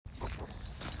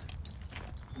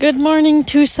Good morning,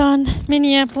 Tucson,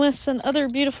 Minneapolis, and other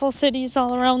beautiful cities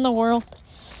all around the world.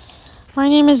 My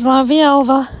name is Lavi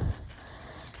Alva,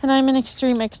 and I'm an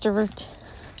extreme extrovert.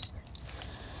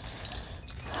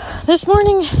 This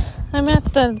morning, I'm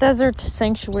at the Desert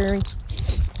Sanctuary.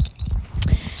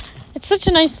 It's such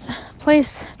a nice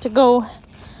place to go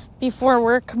before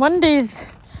work. Mondays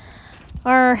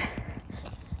are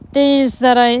days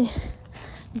that I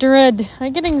dread.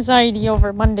 I get anxiety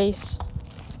over Mondays.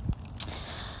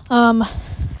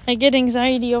 I get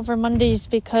anxiety over Mondays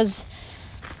because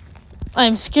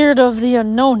I'm scared of the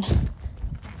unknown.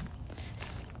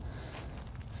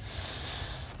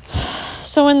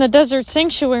 So in the Desert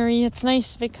Sanctuary, it's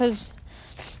nice because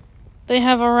they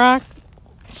have a rock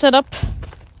set up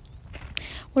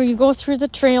where you go through the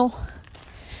trail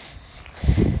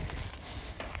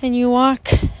and you walk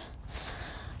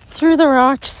through the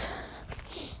rocks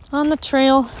on the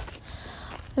trail,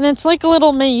 and it's like a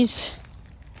little maze.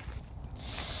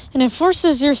 And it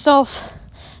forces yourself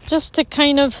just to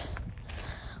kind of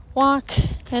walk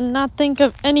and not think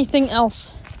of anything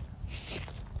else.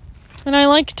 And I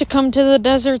like to come to the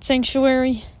Desert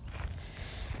Sanctuary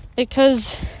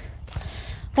because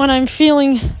when I'm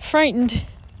feeling frightened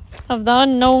of the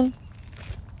unknown,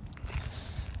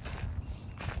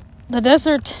 the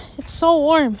desert, it's so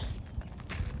warm.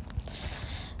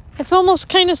 It's almost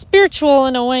kind of spiritual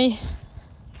in a way.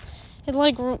 It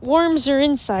like warms your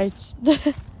insides.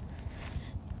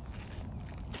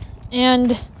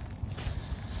 And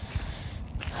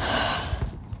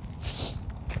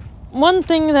one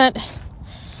thing that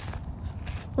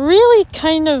really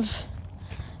kind of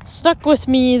stuck with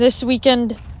me this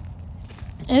weekend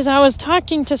is I was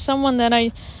talking to someone that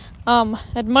I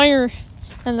admire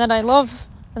and that I love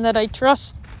and that I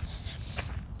trust.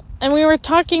 And we were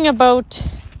talking about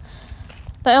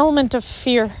the element of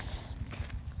fear.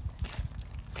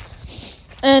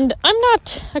 And I'm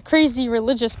not a crazy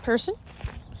religious person.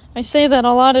 I say that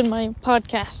a lot in my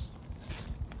podcast.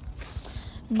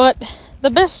 But the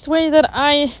best way that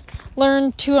I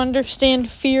learned to understand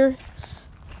fear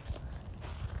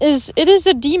is it is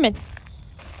a demon.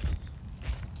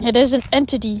 It is an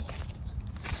entity.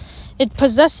 It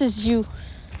possesses you.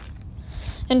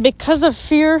 And because of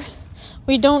fear,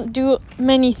 we don't do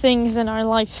many things in our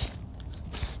life.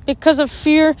 Because of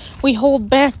fear, we hold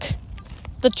back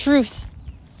the truth.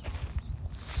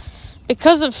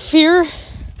 Because of fear,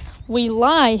 we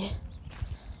lie.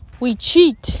 We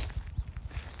cheat.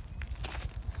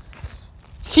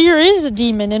 Fear is a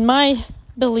demon in my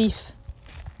belief.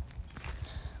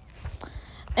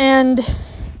 And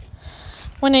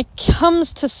when it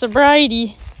comes to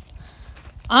sobriety,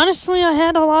 honestly, I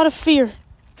had a lot of fear.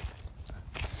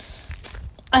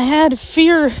 I had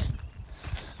fear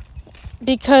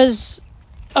because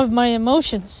of my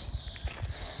emotions.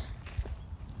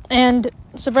 And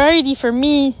sobriety for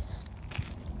me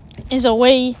is a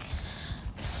way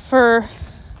for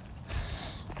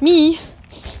me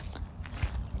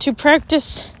to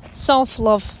practice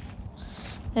self-love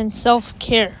and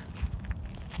self-care.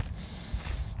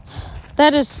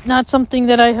 That is not something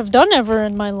that I have done ever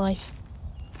in my life.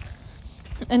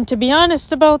 And to be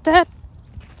honest about that,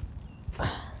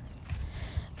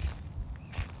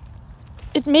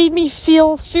 it made me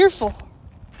feel fearful.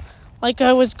 Like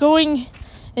I was going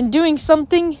and doing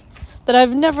something that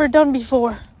I've never done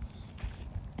before.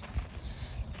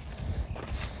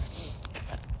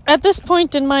 At this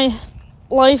point in my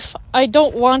life, I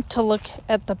don't want to look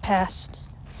at the past.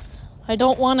 I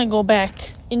don't want to go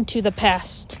back into the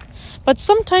past. But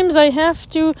sometimes I have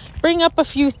to bring up a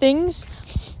few things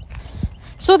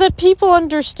so that people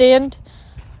understand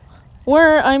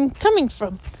where I'm coming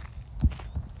from.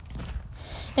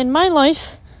 In my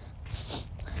life,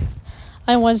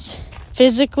 I was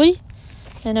physically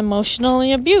and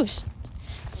emotionally abused.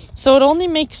 So it only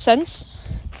makes sense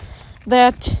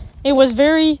that it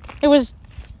was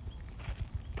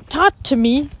taught to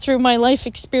me through my life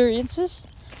experiences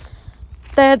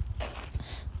that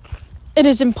it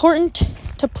is important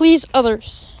to please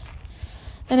others.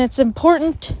 And it's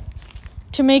important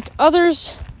to make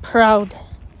others proud.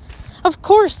 Of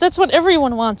course, that's what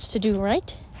everyone wants to do,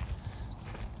 right?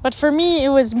 But for me, it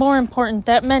was more important.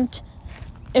 That meant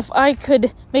if I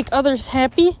could make others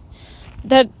happy,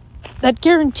 that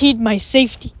guaranteed my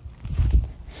safety.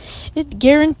 It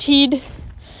guaranteed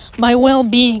my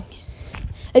well-being.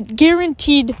 It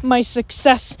guaranteed my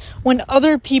success when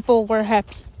other people were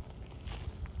happy.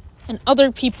 And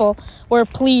other people were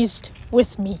pleased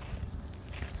with me.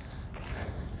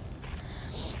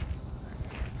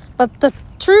 But the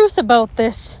truth about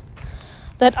this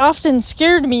that often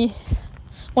scared me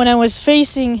when I was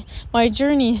facing my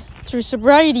journey through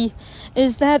sobriety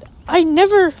is that I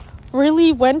never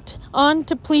really went on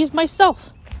to please myself.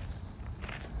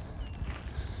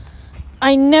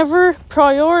 I never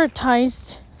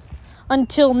prioritized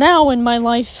until now in my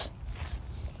life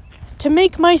to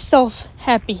make myself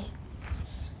happy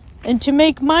and to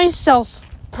make myself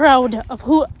proud of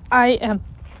who I am.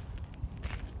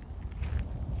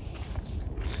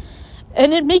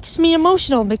 And it makes me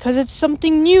emotional because it's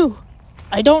something new.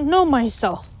 I don't know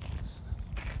myself.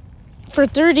 For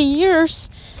 30 years,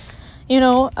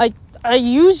 I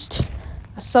used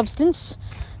a substance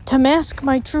to mask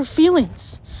my true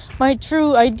feelings, my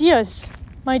true ideas,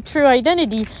 my true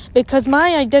identity, because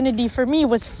my identity for me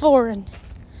was foreign.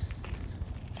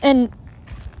 And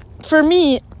for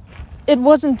me, it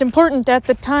wasn't important at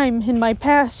the time in my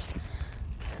past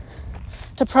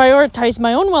to prioritize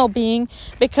my own well-being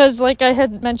because, like I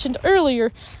had mentioned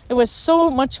earlier, it was so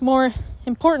much more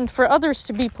important for others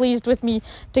to be pleased with me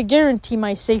to guarantee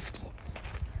my safety.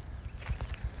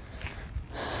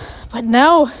 But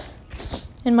now,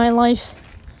 in my life,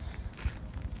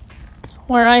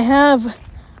 where I have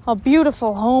a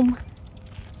beautiful home,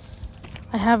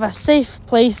 I have a safe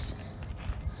place,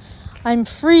 I'm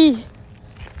free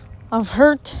of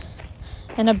hurt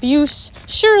and abuse.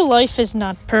 Sure, life is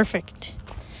not perfect.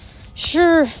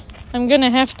 Sure, I'm gonna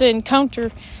have to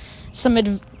encounter some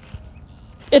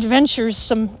adventures,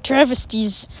 some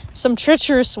travesties, some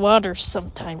treacherous waters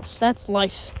sometimes. That's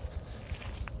life.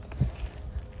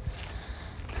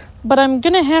 But I'm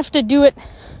gonna have to do it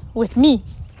with me.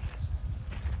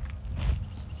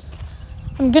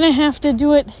 I'm gonna have to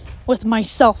do it with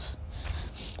myself.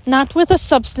 Not with a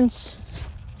substance.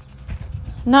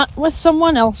 Not with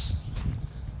someone else.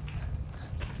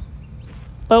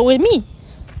 But with me.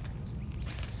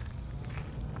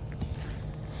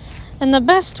 And the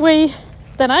best way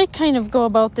that I kind of go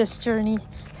about this journey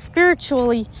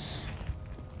spiritually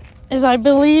is I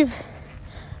believe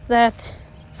that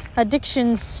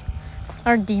addictions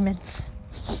are demons.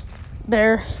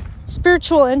 They're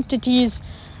spiritual entities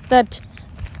that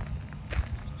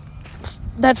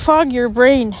fog your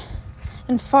brain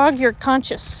and fog your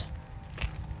conscience.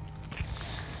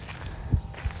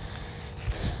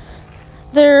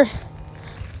 They're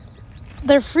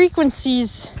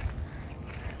frequencies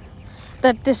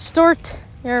that distort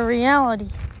your reality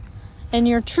and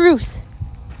your truth.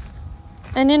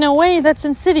 And in a way that's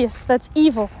insidious, that's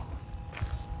evil.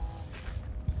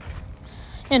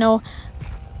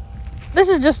 This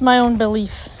is just my own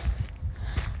belief.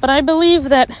 But I believe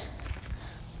that,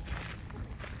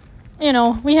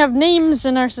 we have names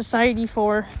in our society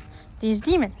for these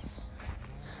demons.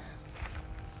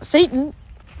 Satan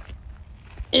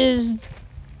is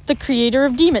the creator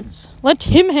of demons. Let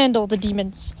him handle the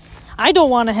demons. I don't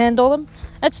want to handle them.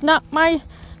 That's not my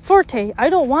forte. I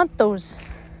don't want those.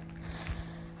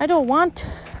 I don't want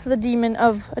the demon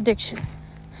of addiction.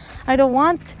 I don't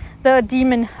want the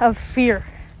demon of fear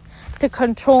to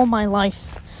control my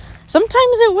life.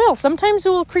 Sometimes it will. Sometimes it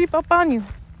will creep up on you.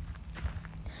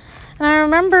 And I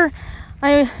remember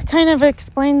I kind of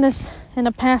explained this in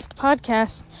a past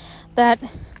podcast that,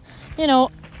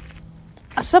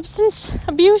 a substance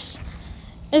abuse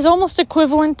is almost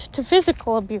equivalent to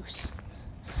physical abuse.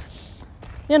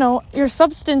 Your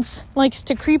substance likes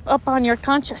to creep up on your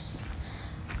conscience,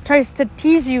 tries to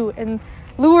tease you and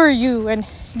lure you and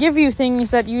give you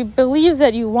things that you believe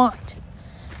that you want.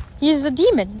 He's a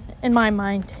demon in my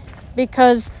mind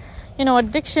because,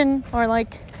 addiction or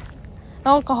like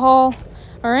alcohol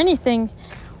or anything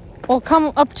will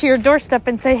come up to your doorstep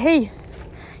and say, hey,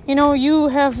 you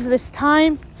have this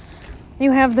time,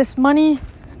 you have this money,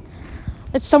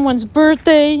 it's someone's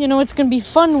birthday, it's going to be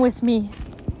fun with me.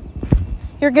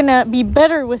 You're going to be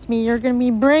better with me. You're going to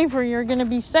be braver. You're going to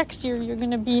be sexier. You're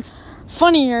going to be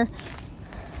funnier.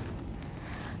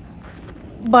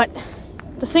 But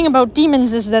the thing about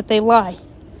demons is that they lie.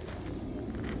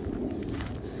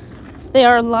 They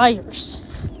are liars.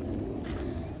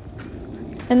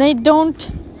 And they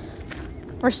don't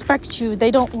respect you.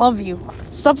 They don't love you.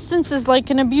 Substance is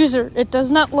like an abuser. It does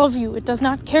not love you. It does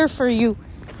not care for you.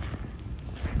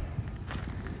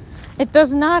 It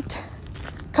does not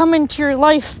come into your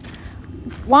life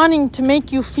wanting to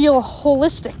make you feel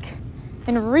holistic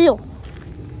and real.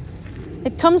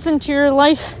 It comes into your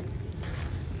life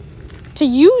to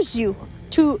use you,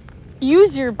 to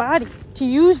use your body, to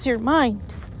use your mind.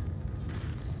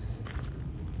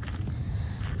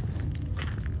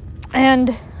 And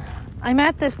I'm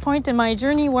at this point in my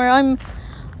journey where I'm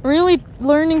really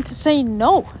learning to say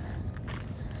no.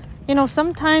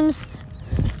 Sometimes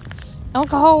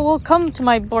alcohol will come to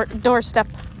my doorstep.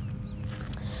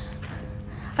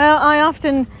 I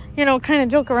often kind of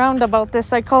joke around about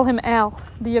this. I call him Al,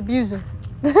 the abuser.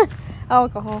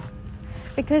 Alcohol.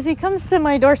 Because he comes to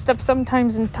my doorstep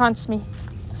sometimes and taunts me.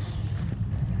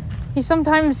 He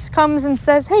sometimes comes and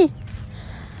says, "Hey,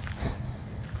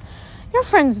 your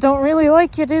friends don't really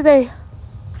like you, do they?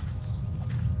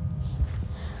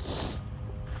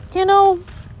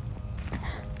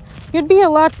 You'd be a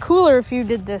lot cooler if you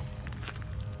did this.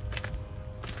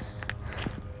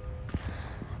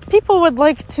 People would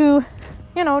like to,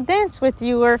 dance with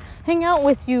you or hang out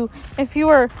with you if you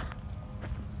were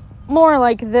more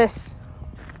like this.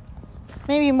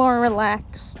 Maybe more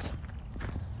relaxed.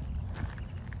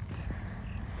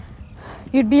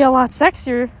 You'd be a lot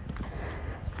sexier.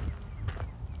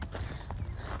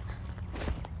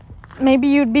 Maybe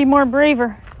you'd be more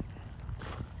braver."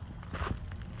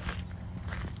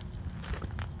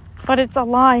 But it's a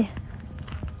lie.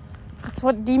 That's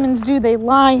what demons do. They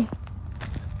lie.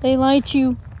 They lie to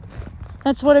you.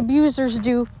 That's what abusers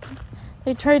do.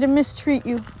 They try to mistreat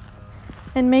you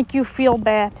and make you feel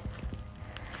bad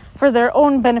for their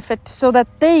own benefit so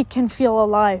that they can feel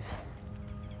alive.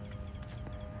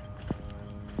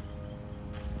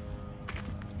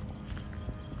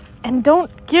 And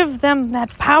don't give them that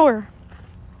power.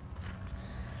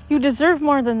 You deserve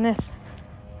more than this.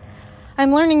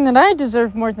 I'm learning that I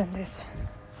deserve more than this.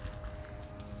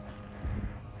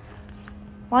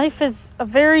 Life is a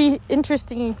very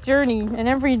interesting journey, and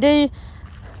every day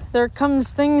there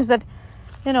comes things that,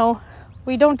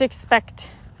 we don't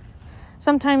expect.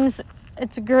 Sometimes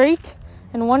it's great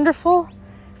and wonderful,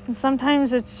 and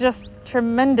sometimes it's just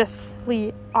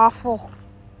tremendously awful.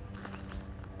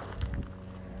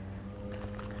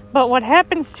 But what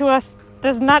happens to us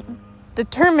does not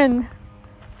determine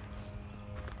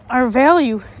our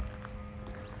value.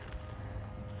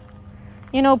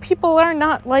 People are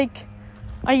not like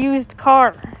a used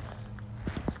car.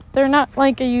 They're not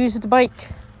like a used bike.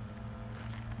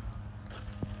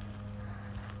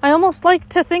 I almost like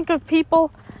to think of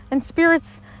people and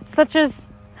spirits such as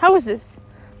houses.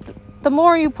 The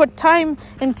more you put time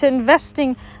into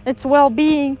investing its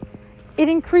well-being, it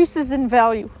increases in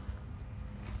value.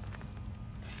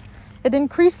 It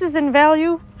increases in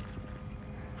value,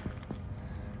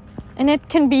 and it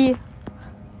can be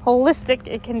holistic,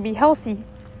 it can be healthy,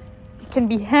 it can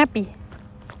be happy.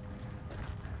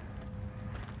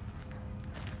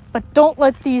 But don't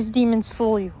let these demons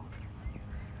fool you.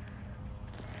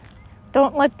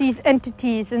 Don't let these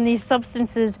entities and these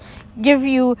substances give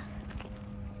you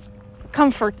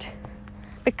comfort,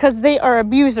 because they are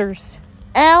abusers.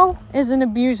 Al is an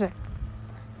abuser.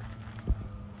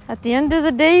 At the end of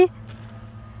the day,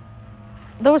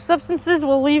 those substances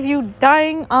will leave you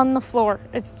dying on the floor.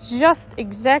 It's just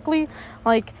exactly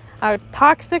like a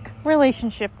toxic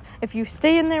relationship. If you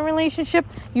stay in that relationship,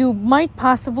 you might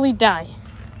possibly die.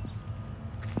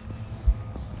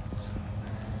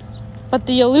 But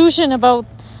the illusion about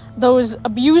those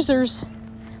abusers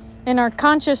in our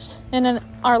conscious and in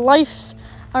our lives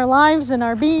and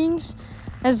our beings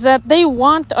is that they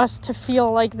want us to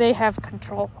feel like they have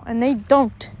control, and they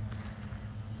don't.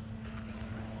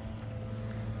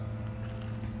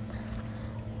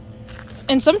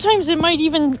 And sometimes it might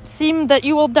even seem that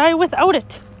you will die without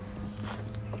it.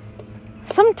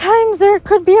 Sometimes there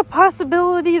could be a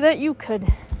possibility that you could.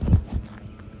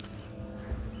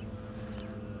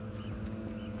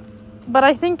 But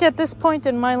I think at this point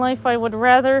in my life, I would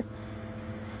rather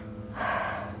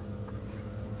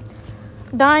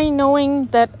die knowing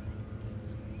that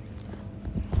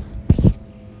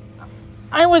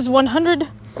I was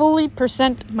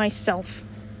 100% myself.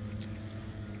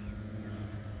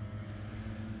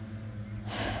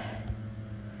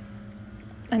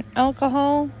 And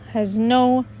alcohol has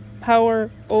no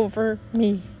power over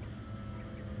me.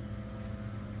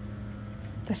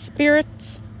 The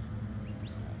spirits,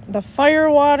 the fire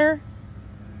water,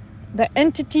 the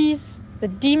entities, the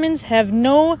demons have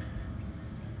no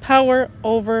power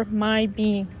over my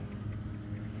being.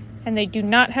 And they do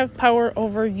not have power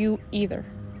over you either.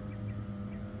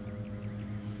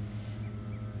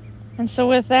 And so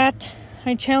with that,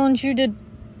 I challenge you to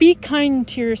be kind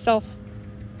to yourself.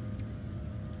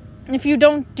 If you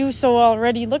don't do so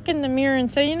already, look in the mirror and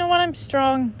say, you know what, I'm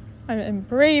strong, I'm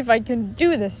brave, I can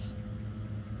do this.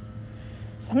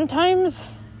 Sometimes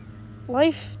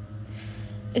life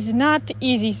is not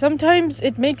easy. Sometimes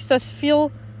it makes us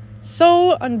feel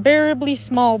so unbearably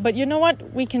small, but you know what?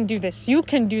 We can do this. You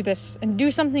can do this and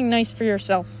do something nice for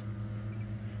yourself.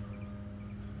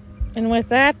 And with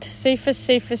that,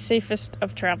 safest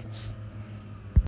of travels.